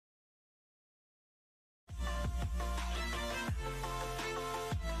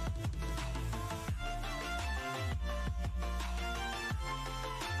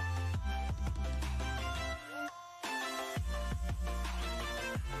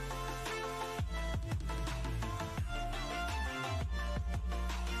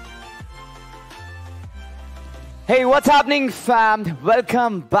Hey, what's happening, fam?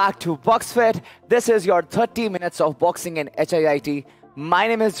 Welcome back to BoxFit. This is your 30 minutes of boxing and HIIT. My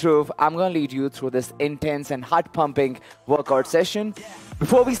name is Dhruv. I'm going to lead you through this intense and heart-pumping workout session.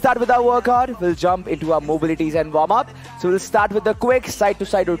 Before we start with our workout, we'll jump into our mobilities and warm-up. So we'll start with the quick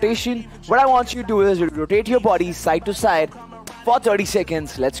side-to-side rotation. What I want you to do is rotate your body side to side for 30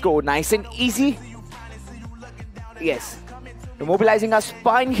 seconds. Let's go. Nice and easy. Yes. We're mobilizing our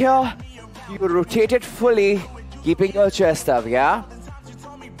spine here. You rotate it fully, keeping your chest up, yeah?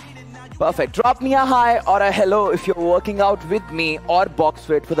 Perfect. Drop me a hi or a hello if you're working out with me or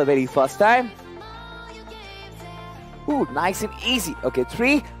BoxFit for the very first time. Ooh, nice and easy. Okay,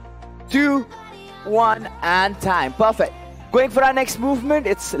 3, 2, 1, and time. Perfect. Going for our next movement,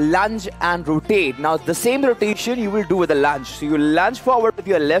 it's lunge and rotate. Now, the same rotation you will do with a lunge. So you lunge forward with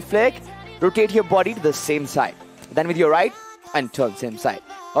your left leg, rotate your body to the same side. Then with your right, and turn same side.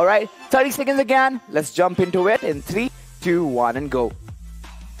 All right, 30 seconds again. Let's jump into it in 3, 2, 1, and go.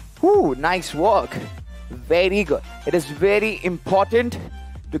 Ooh, nice work. Very good. It is very important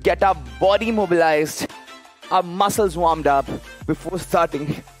to get our body mobilized, our muscles warmed up before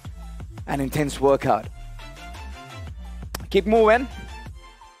starting an intense workout. Keep moving.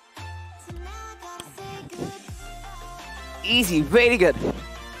 Easy, very good.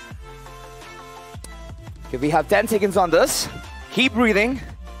 Okay, we have 10 seconds on this. Keep breathing.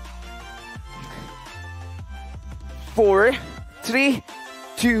 4, 3,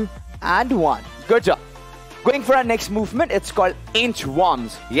 2, and 1. Good job. Going for our next movement, it's called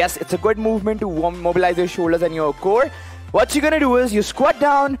inchworms. Yes, it's a good movement to mobilize your shoulders and your core. What you're gonna do is you squat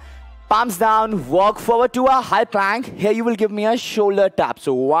down, palms down, walk forward to a high plank. Here you will give me a shoulder tap.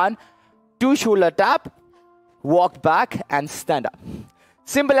 So 1, 2 shoulder tap, walk back and stand up.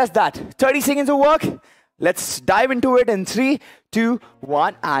 Simple as that. 30 seconds of work. Let's dive into it in 3, 2,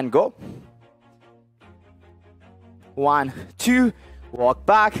 1, and go. 1, 2, walk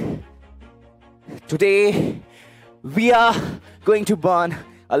back. Today, we are going to burn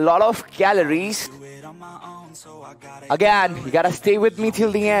a lot of calories. Again, you gotta stay with me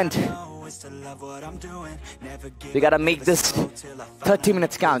till the end. We gotta make this 30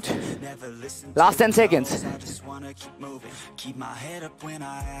 minutes count. Last 10 seconds.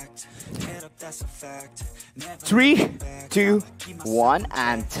 3, 2, 1,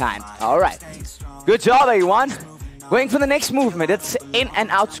 and time. All right. Good job, everyone. Going for the next movement, it's in and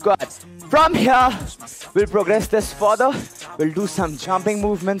out squat. From here, we'll progress this further. We'll do some jumping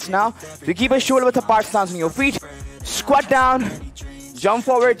movements now. You keep a shoulder width apart stance on your feet. Squat down, jump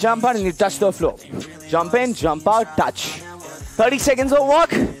forward, jump out, and you touch the floor. Jump in, jump out, touch. 30 seconds of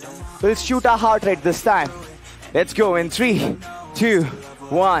work. We'll shoot our heart rate this time. Let's go in 3, 2,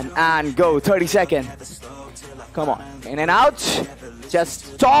 1, and go. 30 seconds. Come on. In and out.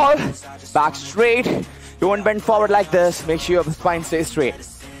 Just tall, back straight. Don't bend forward like this. Make sure your spine stays straight.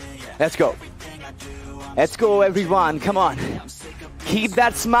 Let's go. Let's go, everyone. Come on. Keep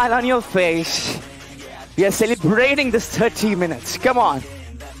that smile on your face. We are celebrating this 30 minutes. Come on.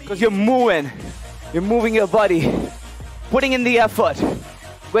 Because you're moving. You're moving your body. Putting in the effort.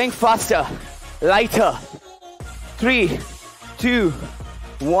 Going faster. Lighter. 3, 2,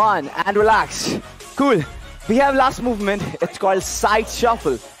 1. And relax. Cool. We have last movement. It's called side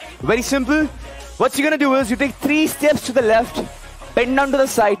shuffle. Very simple. What you're gonna do is you take 3 steps to the left, bend down to the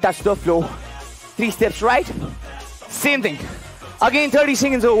side, touch the floor. 3 steps right. Same thing. Again, 30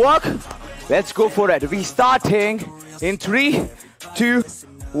 seconds of work. Let's go for it. We starting in 3, 2,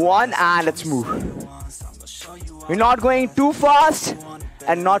 1, and let's move. We're not going too fast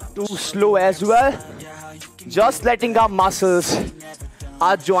and not too slow as well. Just letting our muscles,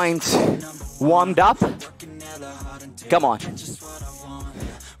 our joints warmed up. Come on.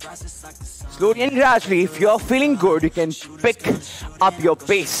 Slowly and gradually, if you're feeling good, you can pick up your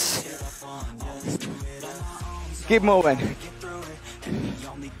pace. Keep moving.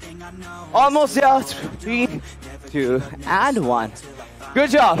 Almost there. 3, 2, and 1. Good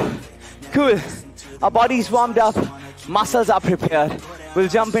job. Cool. Our body's warmed up. Muscles are prepared. We'll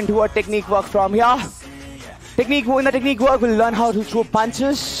jump into our technique work from here. In the technique work, we'll learn how to throw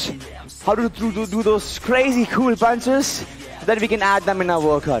punches, how to do those crazy cool punches, so that we can add them in our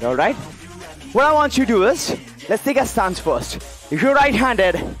workout, all right? What I want you to do is, let's take a stance first. If you're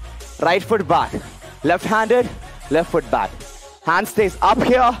right-handed, right foot back. Left-handed, left foot back. Hand stays up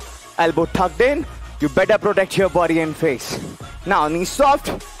here, elbow tucked in. You better protect your body and face. Now, knees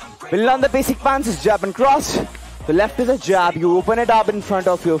soft. We'll learn the basic punches, jab and cross. The left is a jab. You open it up in front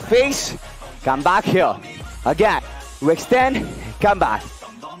of your face. Come back here. Again, you extend, come back.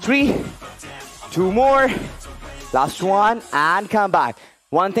 3, 2 more. Last one, and come back.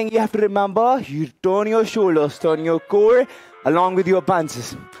 One thing you have to remember, you turn your shoulders, turn your core along with your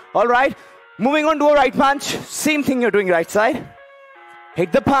punches. All right, moving on to a right punch. Same thing you're doing right side.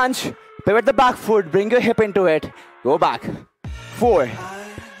 Hit the punch, pivot the back foot, bring your hip into it. Go back. 4,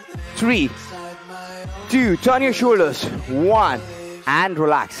 3, 2, turn your shoulders. 1, and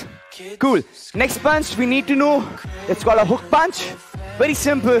relax. Cool. Next punch we need to know, it's called a hook punch. Very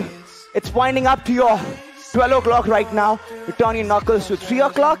simple. It's winding up to your 12 o'clock right now. You turn your knuckles to 3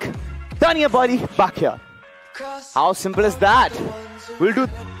 o'clock. Turn your body back here. How simple is that? We'll do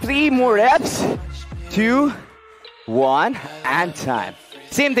 3 more reps. 2, 1, and time.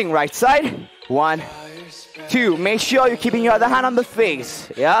 Same thing, right side. 1, 2. Make sure you're keeping your other hand on the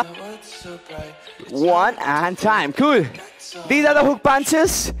face. Yeah. 1, and time. Cool. These are the hook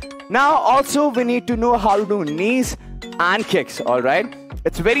punches. Now also we need to know how to do knees and kicks. All right.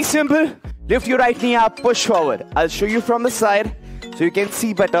 It's very simple. Lift your right knee up, push forward. I'll show you from the side so you can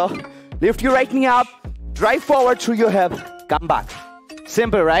see better. Lift your right knee up, drive forward through your hip, come back.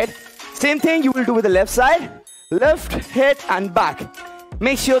 Simple, right? Same thing you will do with the left side. Lift, hit, and back.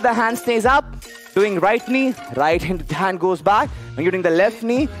 Make sure the hand stays up. Doing right knee, right hand goes back. When you're doing the left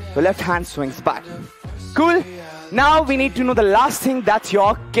knee, the left hand swings back. Cool. Now we need to know the last thing, that's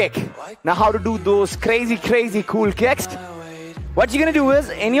your kick. Now how to do those crazy, cool kicks. What you're gonna do is,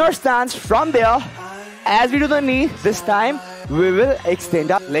 in your stance from there, as we do the knee, this time, we will extend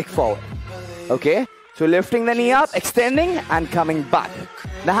our leg forward. Okay? So lifting the knee up, extending, and coming back.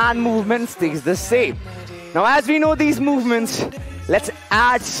 The hand movement stays the same. Now as we know these movements, let's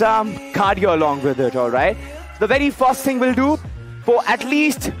add some cardio along with it, alright? The very first thing we'll do, for at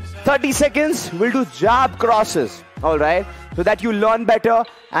least 30 seconds, we'll do jab crosses, alright? So that you learn better,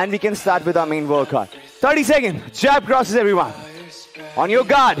 and we can start with our main workout. 30 seconds, jab crosses everyone. On your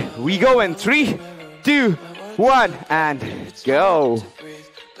guard, we go in 3, 2, 1, and go.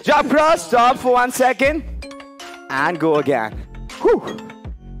 Jab cross, stop for 1 second, and go again. Whew.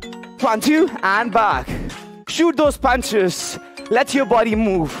 1, 2, and back. Shoot those punches. Let your body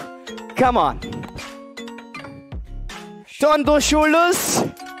move. Come on. Turn those shoulders.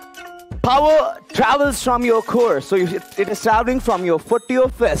 Power travels from your core. So it is traveling from your foot to your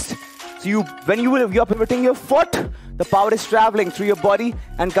fist. So you're pivoting your foot, the power is traveling through your body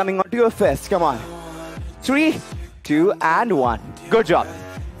and coming onto your fist. Come on. 3, 2, and 1. Good job.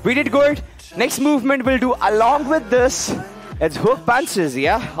 We did good. Next movement we'll do along with this. It's hook punches,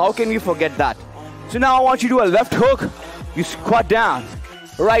 yeah? How can we forget that? So now I want you to do a left hook. You squat down.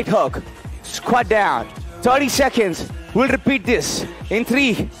 Right hook. Squat down. 30 seconds. We'll repeat this in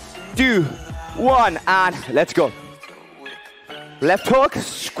 3, 2, 1, and let's go. Left hook,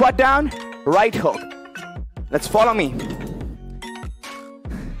 squat down, right hook. Let's follow me.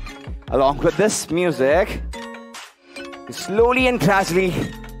 Along with this music, slowly and gradually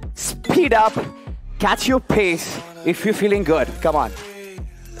speed up, catch your pace if you're feeling good. Come on.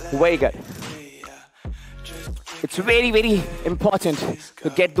 Very good. It's very important to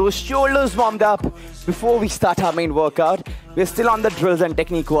get those shoulders warmed up before we start our main workout. We're still on the drills and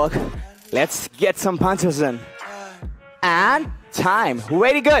technique work. Let's get some punches in. And time.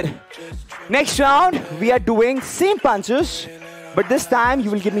 Very good. Next round, we are doing same punches, but this time you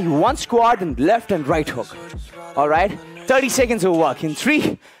will give me 1 squat and left and right hook. All right? 30 seconds of work in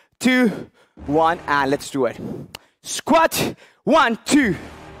 3, 2, 1, and let's do it. Squat, 1, 2.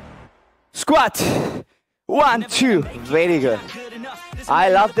 Squat, 1, 2. Very good. I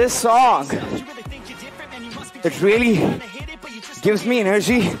love this song. It really gives me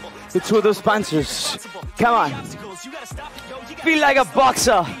energy to throw those punches. Come on. Feel like a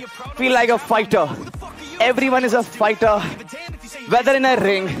boxer. Feel like a fighter. Everyone is a fighter. Whether in a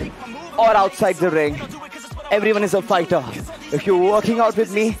ring or outside the ring. Everyone is a fighter. If you're working out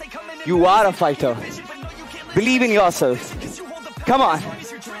with me, you are a fighter. Believe in yourself. Come on.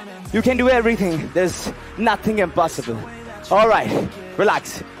 You can do everything. There's nothing impossible. All right.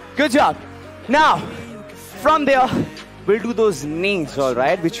 Relax. Good job. Now, from there, we'll do those knees, all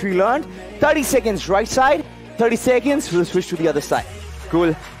right, which we learned. 30 seconds right side. 30 seconds, we'll switch to the other side.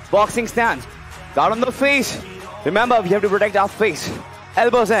 Cool. Boxing stance. Guard on the face. Remember, we have to protect our face.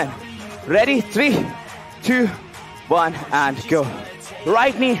 Elbows in. Ready? 3, 2, 1, and go.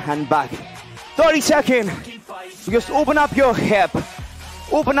 Right knee and back. 30 seconds. Just open up your hip.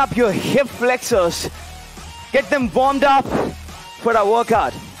 Open up your hip flexors. Get them warmed up for our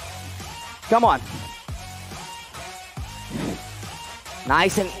workout. Come on.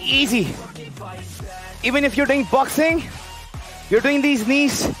 Nice and easy. Even if you're doing boxing, you're doing these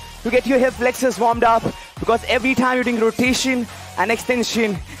knees to get your hip flexors warmed up, because every time you're doing rotation and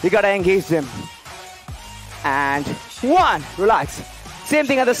extension, you gotta engage them. And 1, relax. Same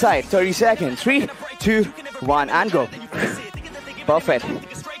thing other side. 30 seconds. 3, 2, 1, and go. Perfect.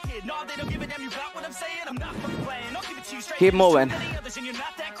 Keep moving.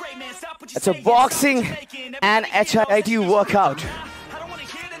 It's a boxing and HIIT workout.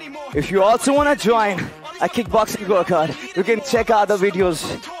 If you also want to join a kickboxing workout, you can check out the videos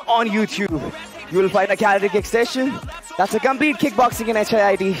on YouTube. You will find a calorie kick session. That's a complete kickboxing and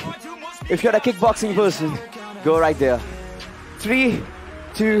HIIT. If you're a kickboxing person, go right there. 3,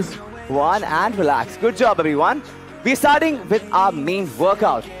 2, 1, and relax. Good job, everyone. We're starting with our main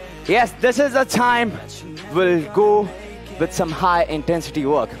workout. Yes, this is the time we'll go with some high intensity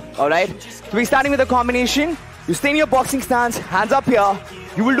work. Alright? So we're starting with a combination. You stay in your boxing stance, hands up here.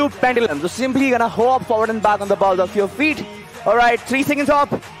 You will do pendulum. So simply you're gonna hop forward and back on the balls of your feet. Alright, 3 seconds up,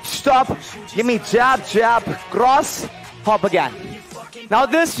 stop, give me jab, jab, cross, hop again. Now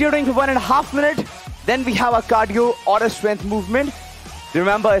this you're doing for 1.5 minutes. Then we have a cardio or a strength movement.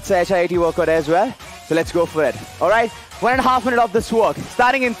 Remember, it's a HIIT workout as well. So let's go for it. Alright, 1.5 minutes of this work.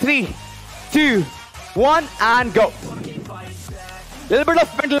 Starting in 3, 2, 1, and go. Little bit of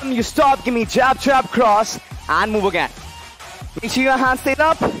pendulum, you stop, give me jab, jab, cross, and move again. Make sure your hands stay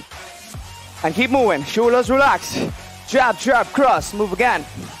up, and keep moving. Shoulders relaxed. Jab, jab, cross, move again.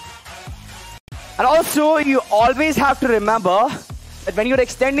 And also, you always have to remember that when you're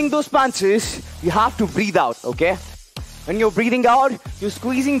extending those punches, you have to breathe out, okay? When you're breathing out, you're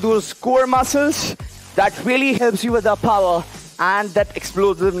squeezing those core muscles. That really helps you with the power and that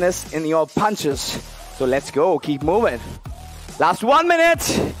explosiveness in your punches. So let's go, keep moving. Last 1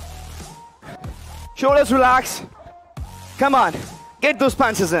 minute. Shoulders relax. Come on, get those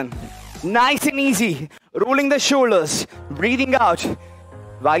punches in. Nice and easy. Rolling the shoulders, breathing out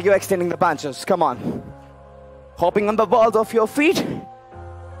while you're extending the punches. Come on. Hopping on the balls of your feet.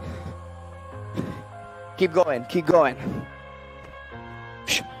 Keep going, keep going.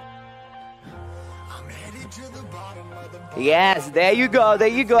 Yes, there you go,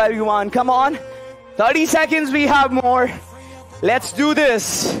 everyone. Come on. 30 seconds, we have more. Let's do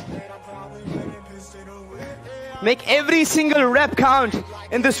this. Make every single rep count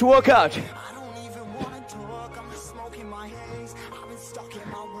in this workout.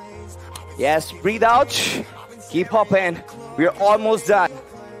 Yes, breathe out. Keep hopping. We're almost done.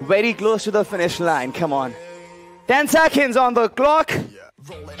 Very close to the finish line. Come on. 10 seconds on the clock.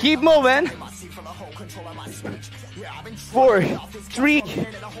 Keep moving. 4, 3,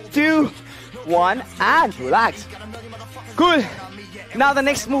 2, 1, and relax. Cool. Now the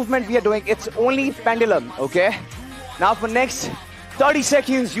next movement we are doing, it's only pendulum, okay? Now for next 30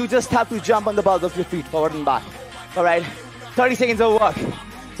 seconds, you just have to jump on the balls of your feet, forward and back. All right, 30 seconds of work.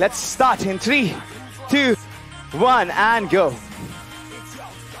 Let's start in 3, 2, 1, and go.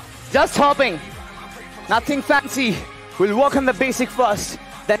 Just hopping, nothing fancy. We'll work on the basic first,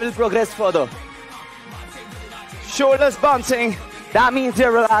 then we'll progress further. Shoulders bouncing, that means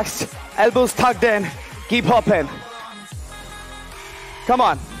they're relaxed. Elbows tucked in, keep hopping. Come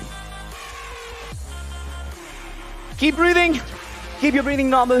on. Keep breathing. Keep your breathing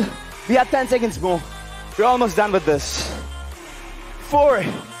normal. We have 10 seconds more. We're almost done with this. 4,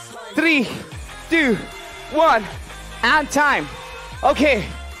 3, 2, 1, and time. Okay,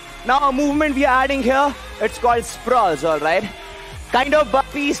 now a movement we are adding here, it's called sprawls, alright? Kind of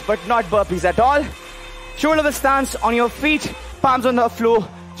burpees, but not burpees at all. Shoulder the stance on your feet, palms on the floor,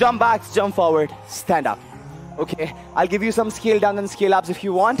 jump back, jump forward, stand up. Okay, I'll give you some scale down and scale ups if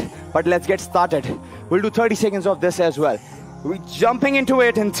you want, but let's get started. We'll do 30 seconds of this as well. We're jumping into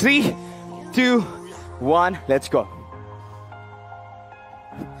it in 3, 2, 1, let's go.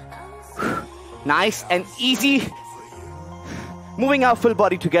 Nice and easy. Moving our full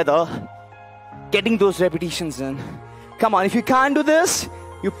body together, getting those repetitions in. Come on, if you can't do this,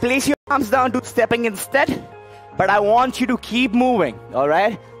 you place your arms down to stepping instead, but I want you to keep moving, all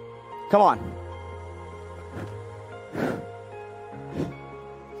right? Come on.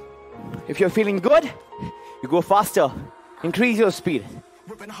 If you're feeling good, you go faster. Increase your speed.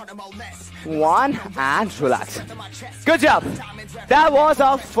 1, and relax. Good job. That was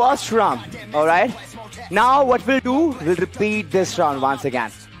our first round, all right? Now what we'll do, we'll repeat this round once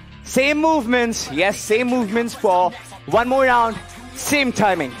again. Same movements, yes, same movements for one more round, same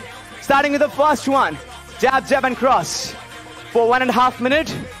timing. Starting with the first one, jab, jab, and cross. For 1.5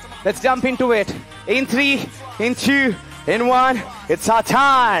 minutes, let's jump into it. In 3, in 2, in 1, it's our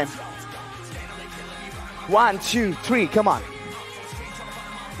time. 1, 2, 3, come on.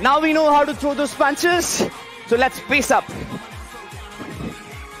 Now we know how to throw those punches, so let's pace up.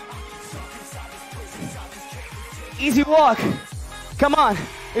 Easy walk. Come on.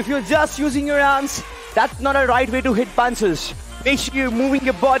 If you're just using your arms, that's not a right way to hit punches. Make sure you're moving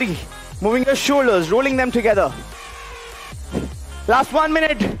your body, moving your shoulders, rolling them together. Last 1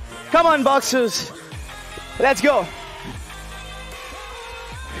 minute. Come on, boxers. Let's go.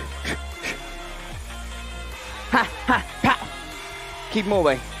 Ha, ha, pa. Keep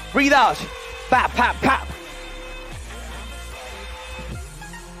moving. Breathe out. Pap, pap, pap.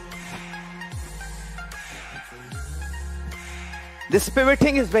 This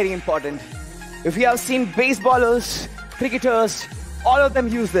pivoting is very important. If you have seen baseballers, cricketers, all of them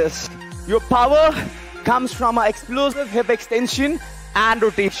use this. Your power comes from an explosive hip extension and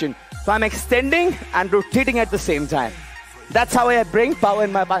rotation. So I'm extending and rotating at the same time. That's how I bring power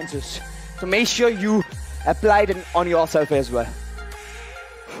in my punches. So make sure you apply it on yourself as well.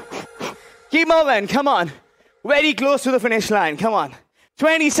 Keep moving, come on. Very close to the finish line, come on.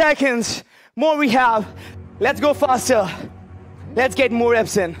 20 seconds, more we have. Let's go faster. Let's get more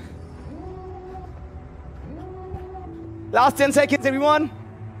reps in. Last 10 seconds, everyone.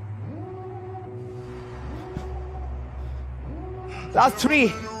 Last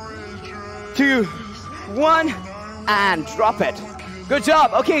 3, 2, 1, and drop it. Good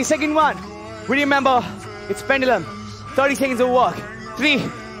job. Okay, second one. Remember, it's pendulum. 30 seconds of work. 3,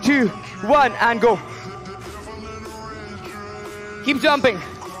 2, 1, and go. Keep jumping.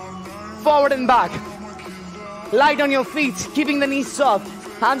 Forward and back. Light on your feet, keeping the knees soft.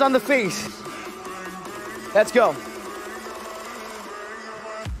 Hands on the face. Let's go.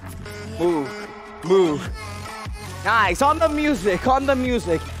 Move, move. Nice, on the music, on the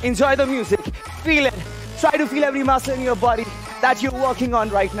music. Enjoy the music, feel it. Try to feel every muscle in your body that you're working on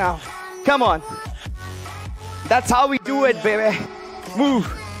right now. Come on. That's how we do it, baby. Move,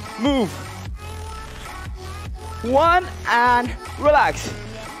 move. 1 and relax.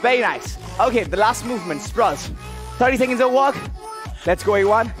 Very nice. Okay, the last movement, sprawls. 30 seconds of work. Let's go,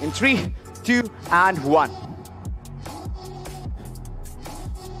 A1 in 3, 2, and 1.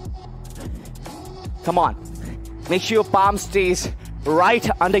 Come on. Make sure your palm stays right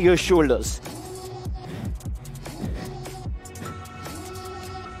under your shoulders.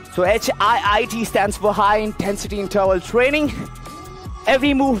 So HIIT stands for high intensity interval training.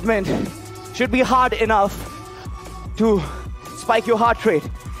 Every movement should be hard enough to spike your heart rate.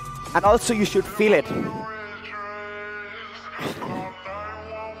 And also you should feel it.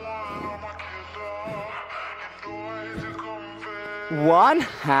 One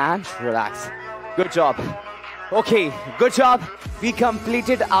and relax. Good job. Okay, good job. We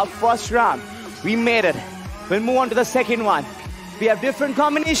completed our first round. We made it. We'll move on to the second one. We have different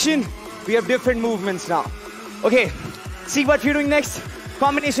combination. We have different movements now. Okay, see what we're doing next.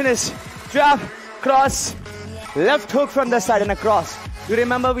 Combination is jab, cross, left hook from the side and across. You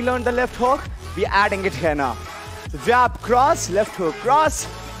remember we learned the left hook? We're adding it here now. So jab, cross, left hook, cross,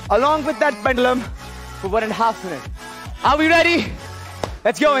 along with that pendulum for 1.5 minutes. Are we ready?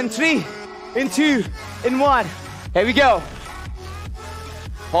 Let's go in 3, in 2, in 1. Here we go.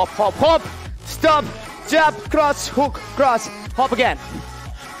 Hop, hop, hop. Stop. Jab, cross, hook, cross. Hop again.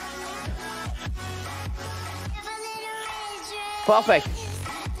 Perfect.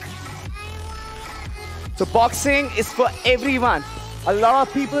 So boxing is for everyone. A lot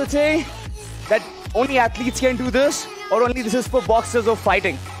of people say that only athletes can do this, or only this is for boxers or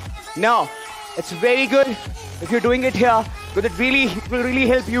fighting. No, it's very good if you're doing it here, because it will really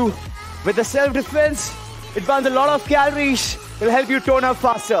help you with the self-defense. It burns a lot of calories. It will help you tone up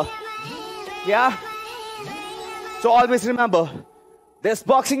faster. Yeah? So always remember, this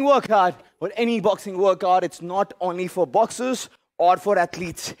boxing workout, or any boxing workout, it's not only for boxers or for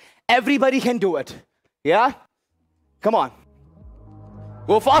athletes. Everybody can do it. Yeah? Come on.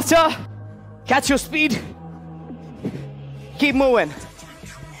 Go faster. Catch your speed. Keep moving.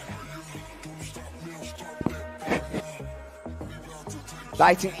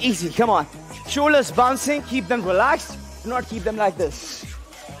 Light and easy, come on. Shoulders bouncing, keep them relaxed. Do not keep them like this.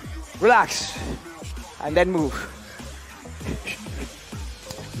 Relax. And then move.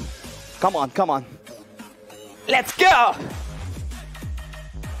 Come on, come on. Let's go.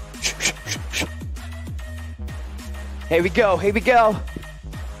 Here we go, here we go.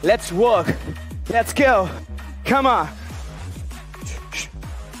 Let's work. Let's go. Come on.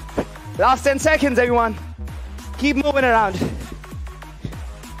 Last 10 seconds, everyone. Keep moving around.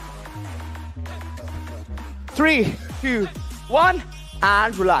 3, 2, 1,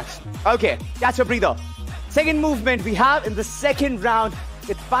 and relax. Okay, catch your breather. Second movement we have in the second round,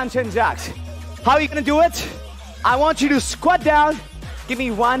 it's punch and jacks. How are you gonna do it? I want you to squat down, give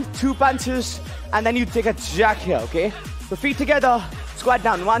me 1, 2 punches, and then you take a jack here, okay? So feet together, squat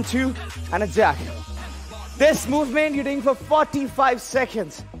down, 1, 2, and a jack. This movement you're doing for 45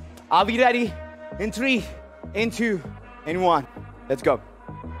 seconds. Are we ready? In 3, in 2, in 1. Let's go.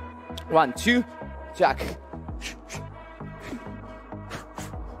 1, 2, check.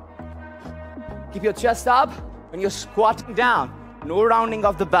 Keep your chest up when you're squatting down. No rounding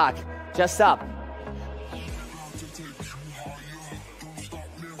of the back. Chest up.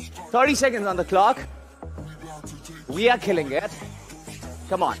 30 seconds on the clock. We are killing it.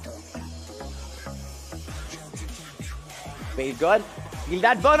 Come on. Very good. Feel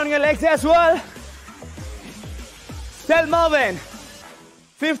that burn on your legs as well. Still moving.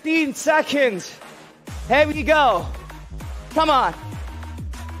 15 seconds. Here we go. Come on.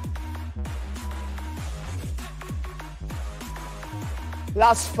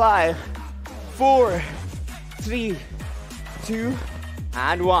 Last 5, 4, 3, 2,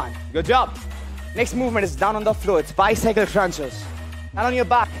 and 1. Good job. Next movement is down on the floor. It's bicycle crunches. And on your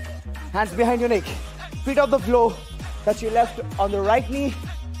back, hands behind your neck. Feet off the floor. Touch your left on the right knee,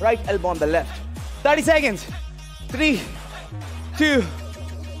 right elbow on the left. 30 seconds. 3, 2,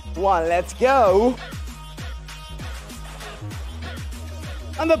 1. Let's go.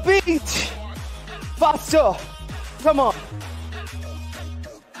 On the beat. Faster. Come on.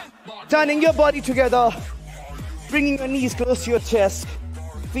 Turning your body together, bringing your knees close to your chest.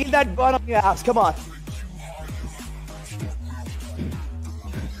 Feel that burn on your abs. Come on.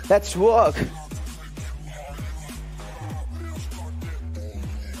 Let's work.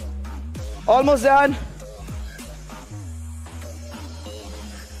 Almost done.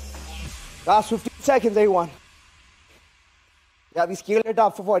 Last 15 seconds, everyone. Yeah, we scaled it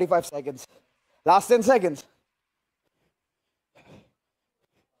up for 45 seconds. Last 10 seconds.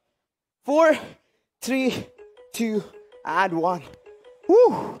 4, 3, 2, and 1.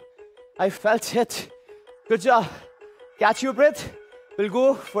 Woo! I felt it. Good job. Catch your breath. We'll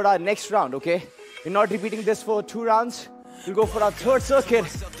go for our next round, okay? We're not repeating this for 2 rounds. We'll go for our third circuit.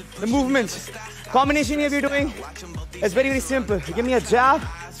 The movements. Combination here we're doing is very, very simple. You give me a jab,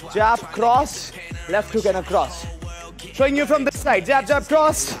 jab, cross, left hook and a cross. Showing you from this side. Jab, jab,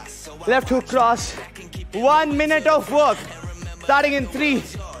 cross, left hook, cross. 1 minute of work. Starting in 3,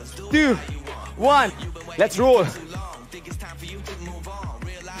 2, 1. Let's roll.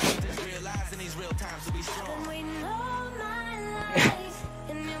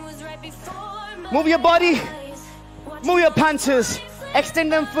 Move your body. Move your punches.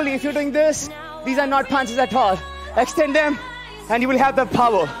 Extend them fully. If you're doing this, these are not punches at all. Extend them and you will have the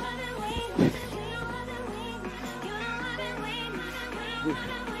power.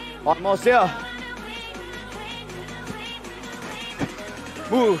 Almost there.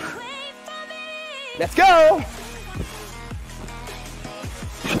 Move. Let's go.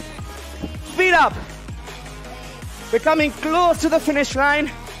 Speed up. We're coming close to the finish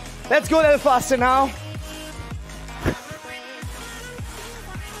line. Let's go a little faster now.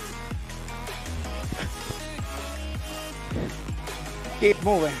 Keep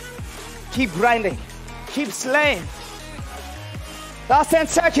moving. Keep grinding. Keep slaying. Last 10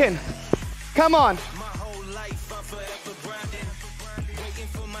 seconds. Come on.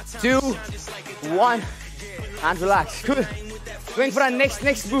 2, 1, and relax. Good. Going for our next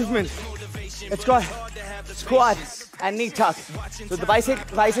movement. It's called squat and knee tuck. So the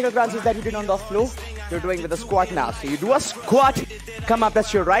bicycle crunches that you did on the floor, you're doing with a squat now. So you do a squat, come up,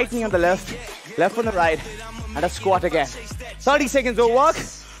 that's your right knee on the left, left on the right, and a squat again. 30 seconds of work,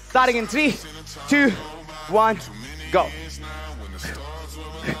 starting in 3, 2, 1, go.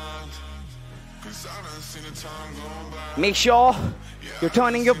 Make sure you're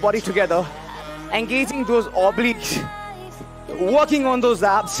turning your body together, engaging those obliques, working on those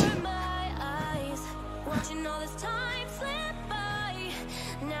abs.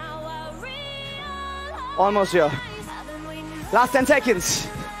 Almost here. Last 10 seconds.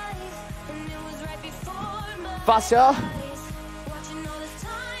 Faster.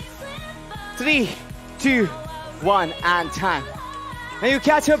 3, 2, 1, and time. Now you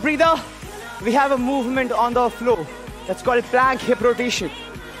catch your breather. We have a movement on the floor. That's called plank hip rotation.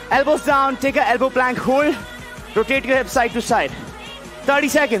 Elbows down, take an elbow plank hold. Rotate your hips side to side. 30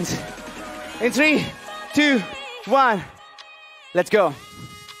 seconds. In 3, 2, 1. Let's go.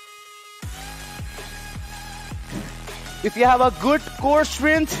 If you have a good core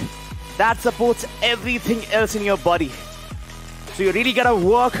strength, that supports everything else in your body. So you really gotta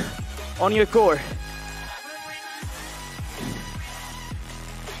work on your core.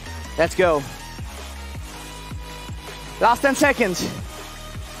 Let's go. Last 10 seconds.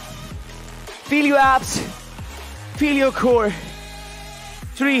 Feel your abs. Feel your core.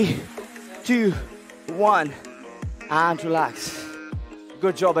 3, 2, 1. And relax.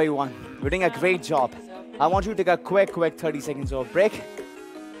 Good job, everyone. You're doing a great job. I want you to take a quick 30 seconds of break.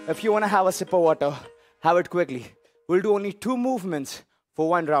 If you want to have a sip of water, have it quickly. We'll do only 2 movements for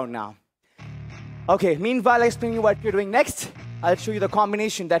 1 round now. Okay, meanwhile I explain you what we're doing next. I'll show you the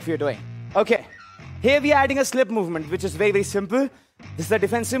combination that we're doing. Okay, here we are adding a slip movement, which is very, very simple. This is a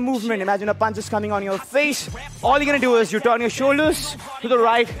defensive movement. Imagine a punch is coming on your face. All you're gonna do is you turn your shoulders to the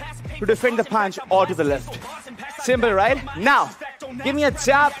right to defend the punch or to the left. Simple, right? Now, give me a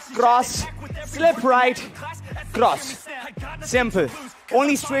jab, cross, slip right, cross. Simple.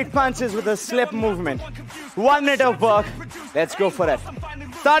 Only straight punches with a slip movement. 1 minute of work. Let's go for it.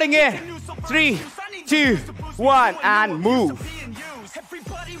 Starting in 3, 2, 1, and move.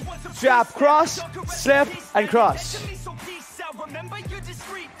 Jab, cross, slip, and cross.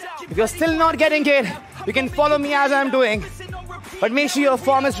 If you're still not getting it, you can follow me as I'm doing. But make sure your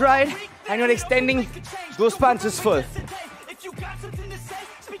form is right and you're extending those punches full.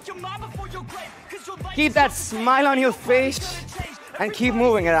 Keep that smile on your face and keep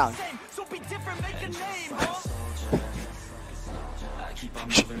moving around.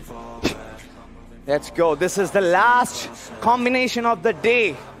 Let's go. This is the last combination of the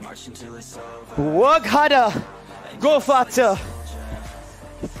day. Work harder. Go faster.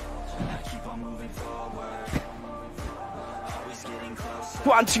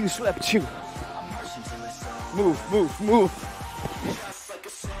 One, two, slip, 2. Move, move, move.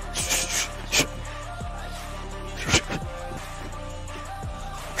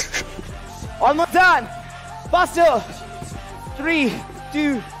 Almost done. Faster. 3,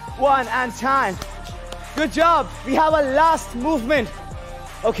 2, 1, and time. Good job. We have a last movement.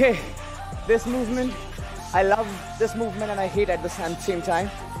 Okay, this movement, I love this movement and I hate at the same time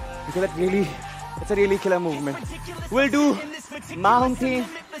because it's a really killer movement. We'll do mountain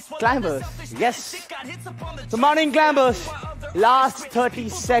climbers. Yes. So mountain climbers, last 30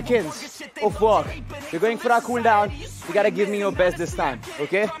 seconds of work. We're going for our cool down. You gotta give me your best this time,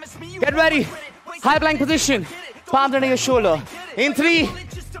 okay? Get ready. High plank position. Palms under your shoulder. In 3,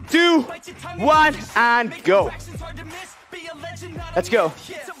 2, 1, and go. Let's go.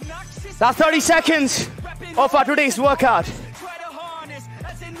 Last 30 seconds of our today's workout.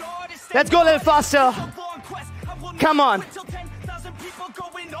 Let's go a little faster. Come on.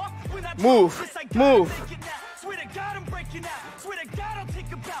 Move, move.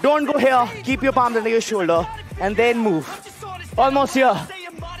 Don't go here. Keep your palms under your shoulder and then move. Almost here.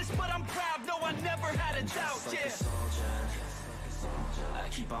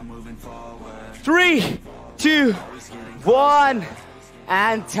 3, 2, 1,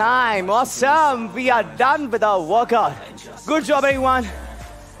 and time. Awesome. We are done with our workout. Good job, everyone.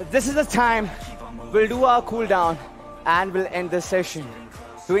 This is the time. We'll do our cool down and we'll end this session.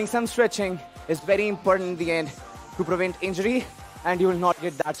 Doing some stretching is very important in the end to prevent injury and you will not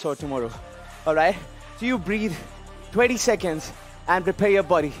get that sore tomorrow. Alright? So you breathe 20 seconds and prepare your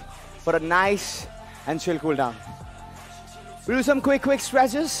body for a nice and chill cool down. We'll do some quick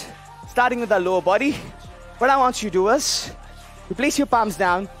stretches, starting with our lower body. What I want you to do is, you place your palms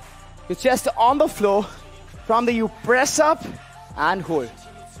down, your chest on the floor. From there you press up and hold.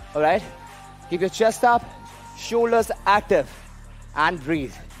 Alright? Keep your chest up, shoulders active, and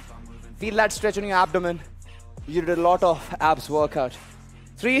breathe. Feel that stretch on your abdomen. You did a lot of abs workout.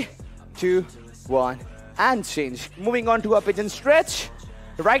 3, 2, 1, and change. Moving on to a pigeon stretch.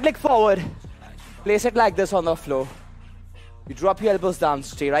 Right leg forward. Place it like this on the floor. You drop your elbows down,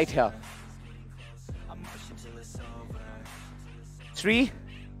 stay right here. 3,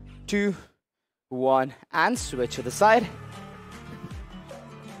 2, 1, and switch to the side.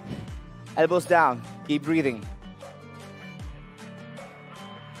 Elbows down, keep breathing.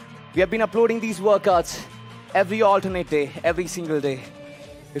 We have been uploading these workouts every alternate day, every single day.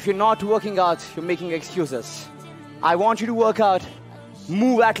 If you're not working out, you're making excuses. I want you to work out,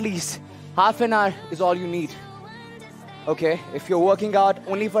 move at least. Half an hour is all you need. Okay, if you're working out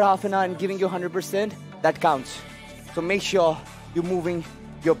only for half an hour and giving you 100%, that counts. So make sure you're moving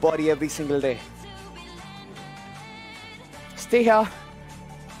your body every single day. Stay here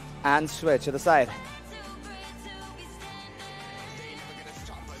and switch to the side.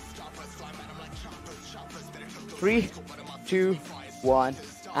 3, 2, 1,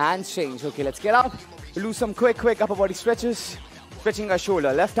 and change. Okay, let's get up. We'll do some quick upper body stretches. Stretching our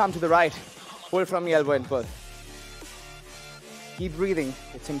shoulder, left arm to the right. Pull from the elbow and pull. Keep breathing,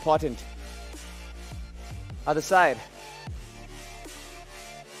 it's important. Other side.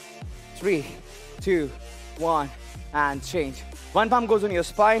 3, 2, 1, and change. One palm goes on your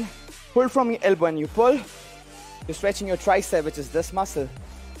spine. Pull from your elbow and you pull. You're stretching your tricep, which is this muscle.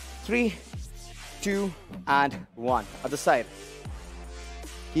 3, 2, and 1. Other side.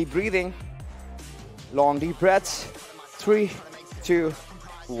 Keep breathing. Long deep breaths. 3, 2,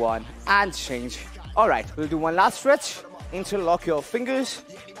 1, and change. All right, we'll do one last stretch. Interlock your fingers.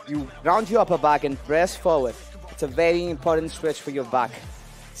 You round your upper back and press forward. It's a very important stretch for your back.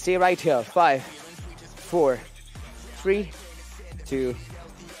 Stay right here. 5, 4, 3, 2,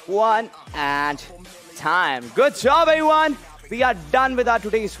 1, and time. Good job, everyone. We are done with our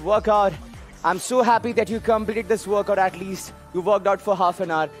today's workout. I'm so happy that you completed this workout at least. You worked out for half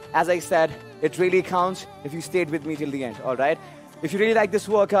an hour. As I said, it really counts if you stayed with me till the end, all right? If you really like this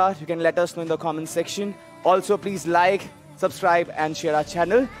workout, you can let us know in the comment section. Also, please like, subscribe, and share our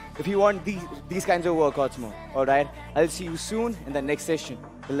channel if you want these kinds of workouts more, all right? I'll see you soon in the next session.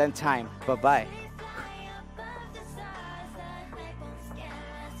 Till then, time. Bye-bye.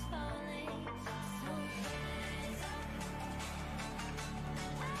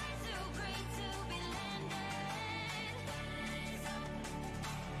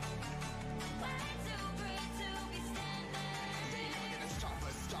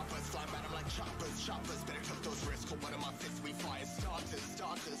 Choppers, better took those risks. One of my fists, we fire starters.